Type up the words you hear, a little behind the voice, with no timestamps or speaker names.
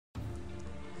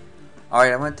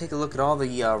Alright, I'm going to take a look at all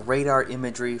the radar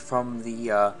imagery from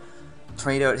the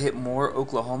tornado that hit Moore,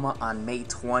 Oklahoma on May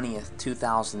 20th,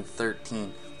 2013.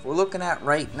 What we're looking at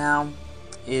right now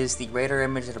is the radar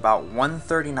image at about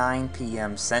 1:39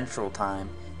 p.m. Central Time.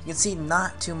 You can see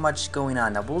not too much going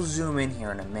on. Now we'll zoom in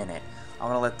here in a minute. I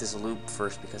want to let this loop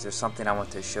first because there's something I want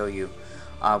to show you.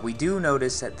 We do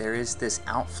notice that there is this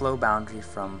outflow boundary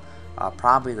from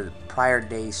probably the prior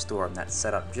day's storm that's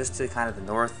set up just to kind of the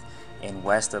north and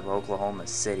west of Oklahoma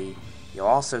City. You'll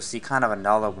also see kind of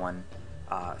another one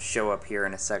show up here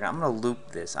in a second. I'm going to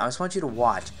loop this. I just want you to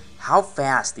watch how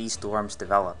fast these storms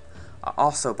develop.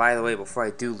 Also, by the way, before I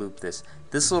do loop this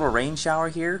little rain shower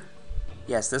here,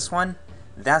 yes, this one,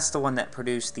 that's the one that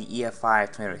produced the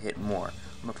EF5 tornado hit Moore.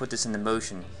 I'm going to put this into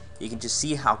motion. You can just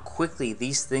see how quickly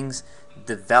these things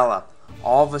develop.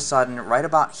 All of a sudden, right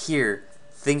about here,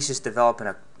 things just develop in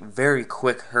a very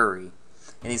quick hurry.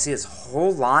 And you see this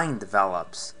whole line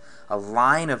develops. A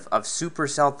line of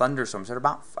supercell thunderstorms. There are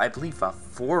about, I believe,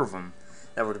 4 of them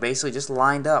that were basically just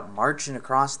lined up, marching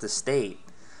across the state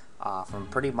from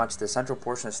pretty much the central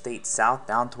portion of the state south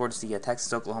down towards the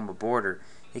Texas-Oklahoma border.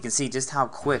 You can see just how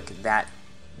quick that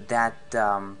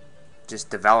just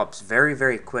develops. Very,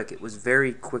 very quick. It was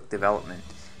very quick development,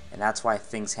 and that's why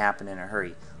things happen in a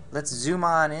hurry. Let's zoom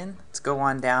on in. Let's go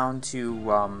on down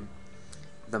to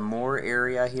the Moore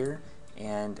area here.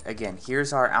 And again,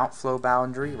 here's our outflow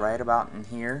boundary right about in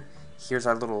here. Here's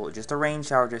our little, just a rain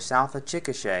shower just south of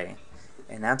Chickasha.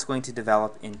 And that's going to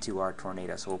develop into our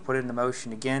tornado. So we'll put it into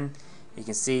motion again. You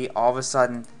can see all of a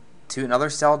sudden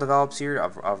another cell develops here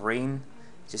of rain,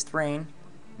 just rain.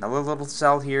 Another little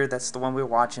cell here, that's the one we're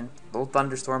watching. Little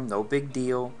thunderstorm, no big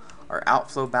deal. Our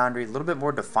outflow boundary a little bit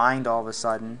more defined all of a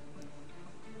sudden.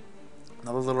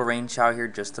 Another little rain shower here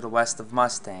just to the west of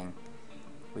Mustang.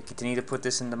 We continue to put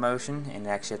this into motion and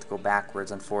actually have to go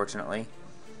backwards, unfortunately.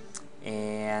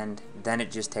 And then it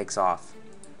just takes off.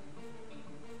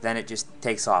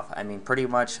 I mean, pretty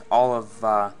much all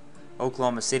of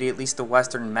Oklahoma City, at least the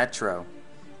western metro,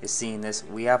 is seeing this.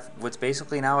 We have what's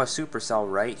basically now a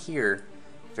supercell right here.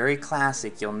 Very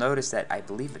classic. You'll notice that I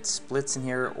believe it splits in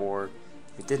here, or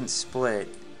if it didn't split,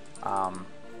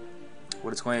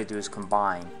 what it's going to do is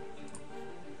combine.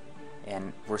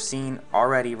 And we're seeing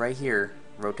already right here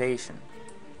rotation.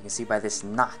 You can see by this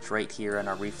notch right here in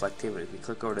our reflectivity. If we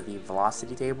click over to the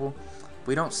velocity table,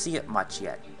 we don't see it much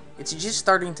yet. It's just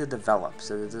starting to develop,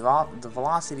 so the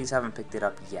velocities haven't picked it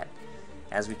up yet.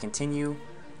 As we continue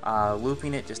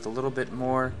looping it just a little bit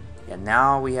more, and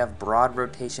now we have broad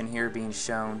rotation here being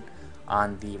shown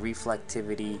on the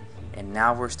reflectivity, and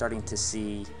now we're starting to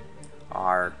see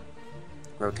our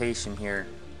rotation here,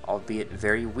 albeit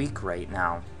very weak right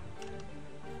now.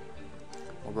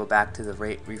 We'll go back to the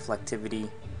reflectivity,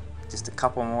 just a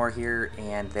couple more here,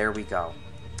 and there we go.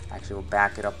 Actually, we'll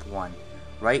back it up one.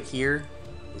 Right here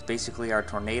is basically our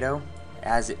tornado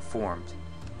as it formed.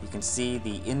 You can see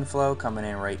the inflow coming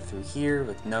in right through here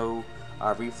with no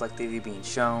reflectivity being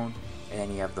shown, and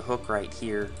then you have the hook right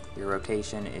here. Your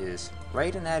rotation is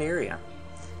right in that area.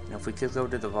 And if we click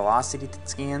over to the velocity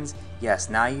scans, yes,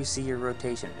 now you see your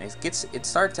rotation. It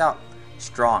starts out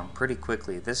strong pretty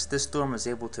quickly. This storm was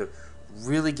able to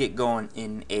really get going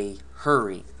in a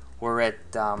hurry. We're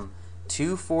at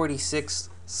 2:46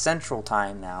 Central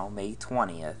Time now, May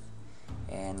 20th.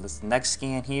 And this next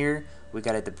scan here, we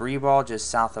got a debris ball just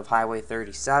south of Highway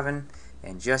 37,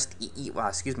 and just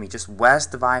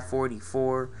west of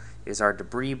I-44 is our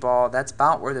debris ball. That's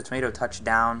about where the tornado touched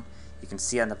down. You can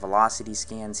see on the velocity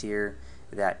scans here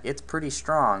that it's pretty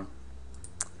strong.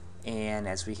 And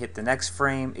as we hit the next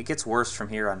frame, it gets worse from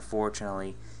here,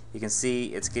 unfortunately. You can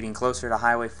see it's getting closer to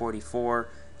Highway 44,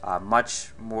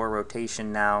 much more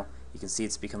rotation now. You can see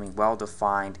it's becoming well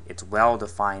defined. It's well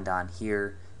defined on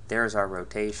here. There's our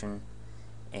rotation.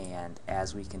 And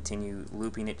as we continue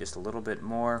looping it just a little bit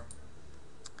more,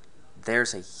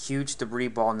 there's a huge debris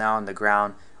ball now on the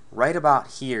ground. Right about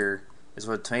here is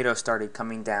where the tornado started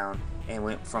coming down and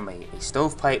went from a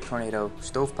stovepipe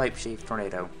shaped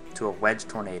tornado to a wedge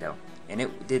tornado. And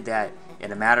it did that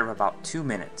in a matter of about 2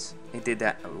 minutes. It did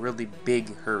that in a really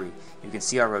big hurry. You can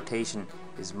see our rotation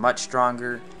is much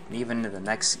stronger, and even in the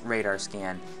next radar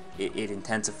scan, it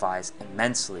intensifies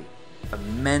immensely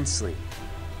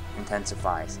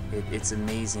intensifies. It's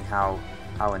amazing how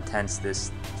intense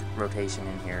this rotation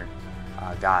in here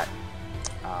got.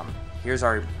 Here's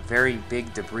our very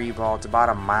big debris ball. It's about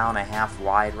 1.5 miles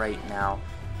wide right now.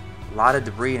 A lot of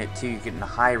debris in it too. You're getting the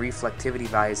high reflectivity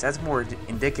values. That's more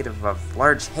indicative of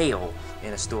large hail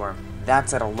in a storm.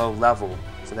 That's at a low level,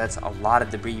 so that's a lot of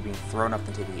debris being thrown up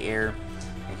into the air.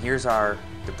 And here's our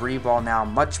debris ball now,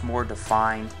 much more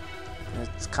defined.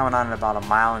 It's coming on at about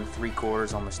 1.75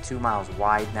 miles, almost 2 miles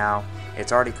wide now.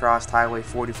 It's already crossed Highway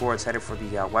 44. It's headed for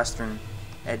the western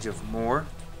edge of Moore.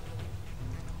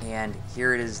 And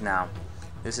here it is now.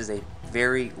 This is a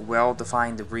very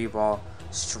well-defined debris ball.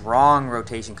 Strong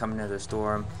rotation coming into the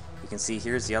storm. You can see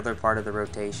here's the other part of the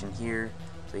rotation here.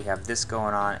 So you have this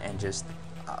going on and just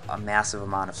a massive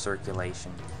amount of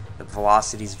circulation. The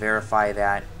velocities verify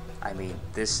that. I mean,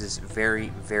 this is very,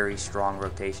 very strong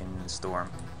rotation in the storm.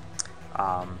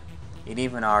 And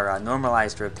even our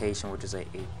normalized rotation, which is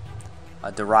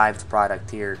a derived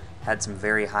product here, had some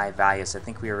very high values. I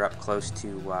think we were up close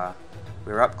to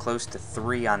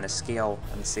 3 on the scale,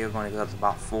 and the scale going to go up to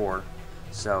about 4.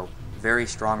 So very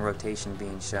strong rotation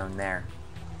being shown there.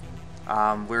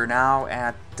 We're now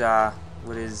at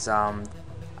what is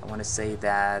I want to say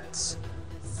that's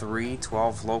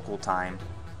 3:12 local time,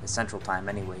 the central time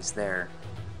anyways there.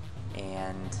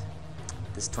 And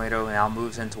this tornado now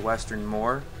moves into western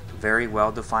Moore. Very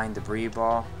well defined debris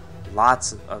ball.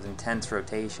 Lots of intense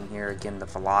rotation here. Again, the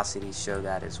velocities show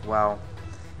that as well.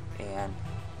 And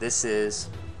this is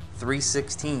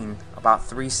 3:16, about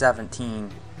 3:17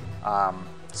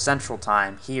 central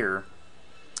time here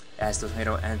as the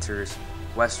tornado enters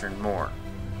western Moore.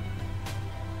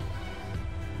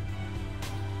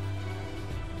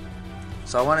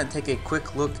 So I want to take a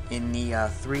quick look in the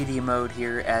 3D mode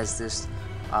here as this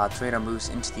tornado moves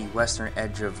into the western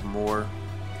edge of Moore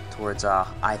towards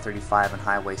I-35 and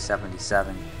Highway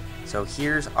 77. So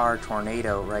here's our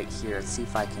tornado right here. Let's see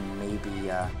if I can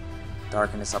maybe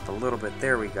darken this up a little bit.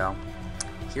 There we go.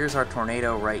 Here's our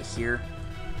tornado right here.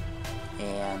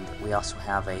 And we also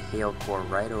have a hail core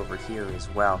right over here as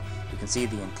well. You can see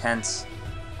the intense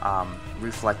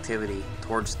reflectivity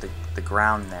towards the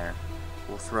ground there.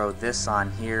 We'll throw this on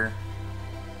here,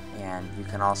 and you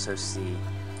can also see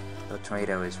the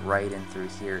tornado is right in through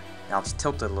here. Now it's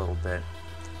tilted a little bit.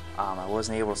 I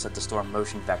wasn't able to set the storm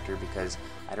motion vector because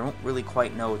I don't really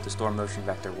quite know what the storm motion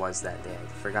vector was that day. I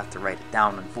forgot to write it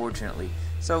down, unfortunately.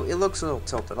 So it looks a little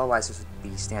tilted. Otherwise this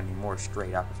would be standing more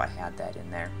straight up if I had that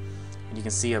in there. And you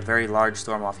can see a very large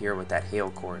storm off here with that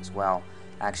hail core as well.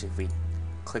 Actually, if we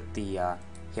click the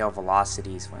hail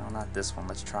velocities, well, not this one,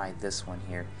 let's try this one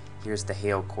here. Here's the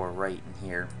hail core right in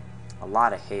here. A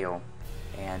lot of hail,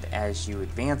 and as you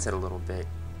advance it a little bit,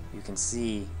 you can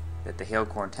see that the hail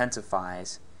core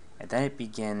intensifies, and then it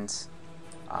begins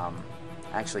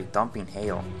actually dumping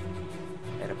hail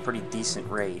at a pretty decent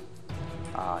rate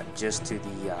just to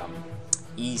the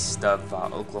east of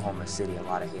Oklahoma City. A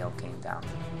lot of hail came down.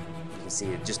 You can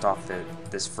see it just off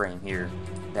this frame here.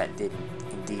 That did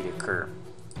indeed occur.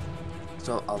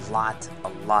 So a lot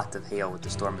of hail with the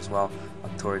storm as well,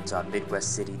 up towards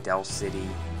Midwest City, Del City,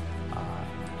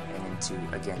 and into,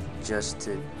 again, just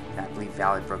to, I believe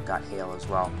Valley Brook got hail as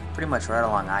well. Pretty much right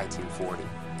along I-240.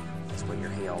 That's where your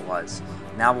hail was.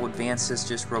 Now we'll advance this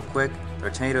just real quick. The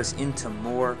tornadoes into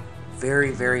Moore. Very,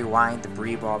 very wide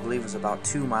debris ball. I believe it was about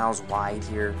 2 miles wide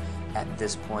here at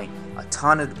this point. A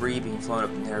ton of debris being flown up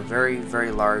in there. Very,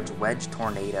 very large wedge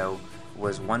tornado.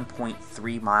 Was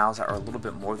 1.3 miles, or a little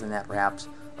bit more than that perhaps,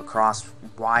 across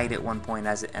wide at one point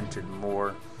as it entered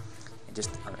Moore. And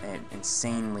just an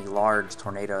insanely large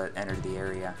tornado that entered the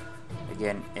area.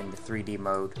 Again, in the 3D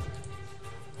mode,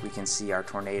 we can see our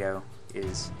tornado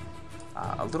is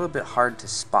a little bit hard to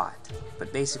spot,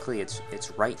 but basically it's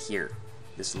right here.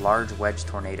 This large wedge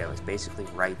tornado is basically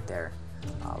right there.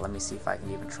 Let me see if I can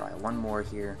even try one more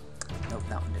here. Nope,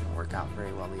 that one didn't work out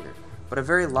very well either. But a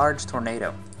very large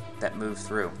tornado that moved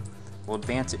through. We'll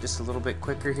advance it just a little bit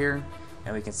quicker here,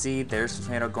 and we can see there's the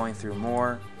tornado going through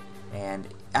Moore. And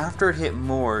after it hit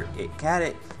Moore, it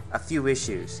had a few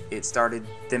issues. It started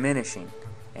diminishing,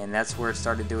 and that's where it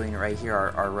started doing it right here.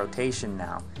 Our rotation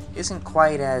now isn't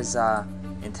quite as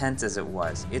intense as it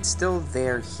was. It's still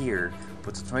there here,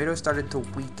 but the tornado started to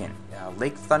weaken.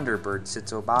 Lake Thunderbird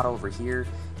sits about over here,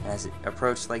 and as it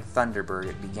approached Lake Thunderbird,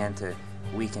 it began to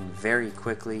weaken very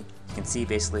quickly. You can see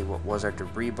basically what was our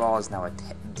debris ball is now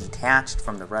detached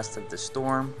from the rest of the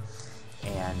storm,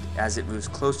 and as it moves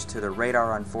closer to the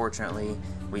radar, unfortunately,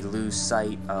 we lose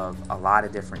sight of a lot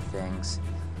of different things,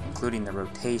 including the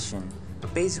rotation.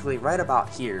 But basically right about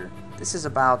here, this is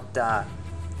about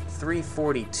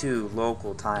 3:42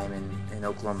 local time in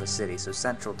Oklahoma City, so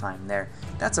central time there.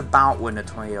 That's about when the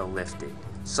tornado lifted.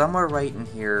 Somewhere right in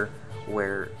here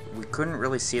where we couldn't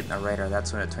really see it in the radar,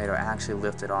 that's when the tornado actually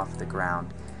lifted off the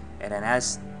ground. And then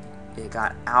as it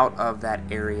got out of that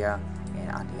area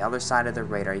and on the other side of the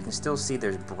radar, you can still see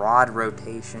there's broad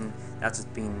rotation. That's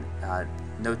what's being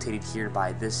notated here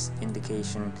by this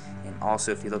indication. And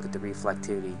also if you look at the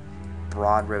reflectivity,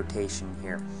 broad rotation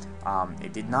here.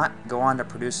 It did not go on to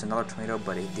produce another tornado,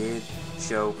 but it did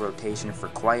show rotation for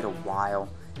quite a while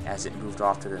as it moved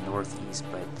off to the northeast,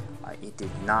 but it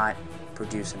did not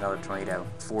produce another tornado,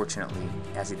 fortunately.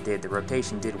 As it did, the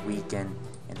rotation did weaken,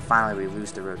 and finally we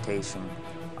lose the rotation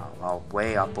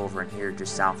way up over in here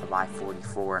just south of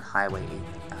I-44 and Highway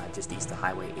 8, just east of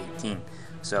Highway 18.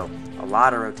 So a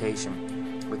lot of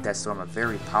rotation with that storm, a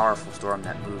very powerful storm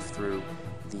that moved through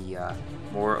the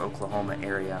Moore, Oklahoma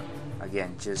area.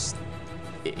 Again, just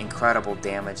incredible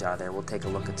damage out of there. We'll take a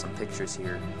look at some pictures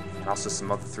here and also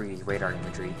some other 3D radar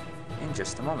imagery in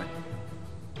just a moment.